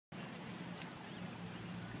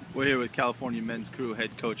We're here with California men's crew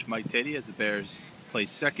head coach Mike Teti as the Bears play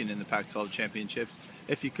second in the Pac-12 Championships.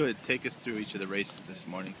 If you could, take us through each of the races this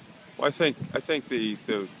morning. Well, I think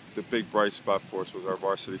the big bright spot for us was our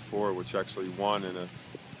varsity four, which actually won in a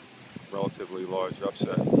relatively large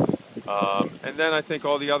upset. And then I think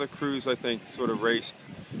all the other crews, sort of raced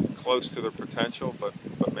close to their potential, but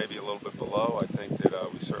maybe a little bit below. I think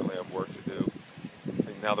that we certainly have work to do. I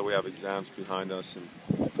think now that we have exams behind us and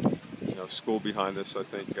school behind us, I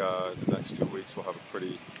think the next 2 weeks we'll have a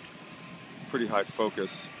pretty high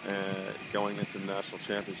focus going into the national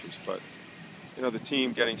championships. But the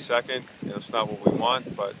team getting second, it's not what we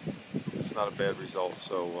want, but it's not a bad result.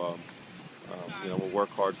 So we'll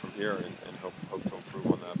work hard from here and hope to improve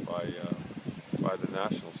on that by the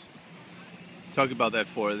nationals. Talk about that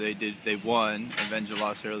four. They won, avenged a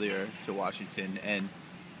loss earlier to Washington, and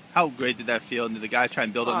how great did that feel? And did the guy try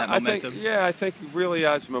and build on that momentum? I think it really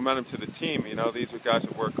adds momentum to the team. These are guys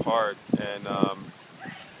that work hard, and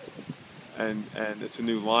it's a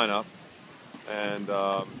new lineup,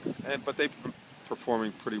 but they've been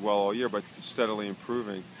performing pretty well all year, but steadily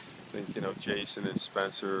improving. I think Jason and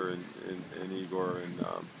Spencer and Igor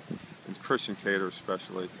and Christian Cater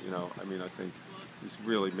especially. I think he's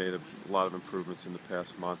really made a lot of improvements in the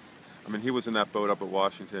past month. He was in that boat up at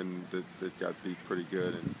Washington that got beat pretty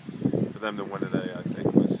good, and for them to win today, I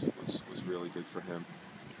think was really good for him.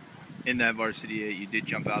 In that varsity 8, you did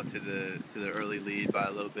jump out to the early lead by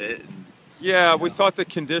a little bit. We thought the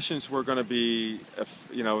conditions were going to be,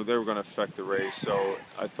 they were going to affect the race. So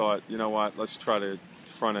I thought, let's try to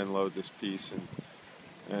front end load this piece,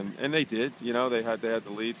 and they did. They had the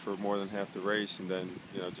lead for more than half the race, and then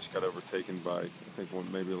just got overtaken by, I think,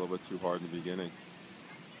 maybe a little bit too hard in the beginning.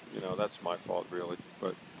 That's my fault, really.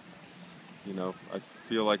 But, I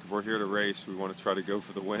feel like if we're here to race, we want to try to go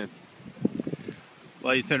for the win.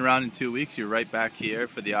 Well, you turn around in 2 weeks, you're right back here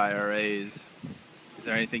for the IRAs. Is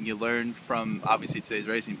there anything you learned from, obviously, today's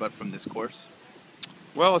racing, but from this course?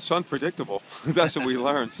 Well, it's unpredictable. That's what we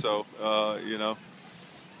learned. So,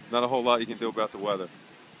 not a whole lot you can do about the weather.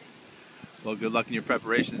 Well, good luck in your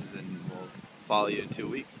preparations, and we'll follow you in 2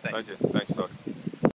 weeks. Thanks. Thank you. Thanks, Doug.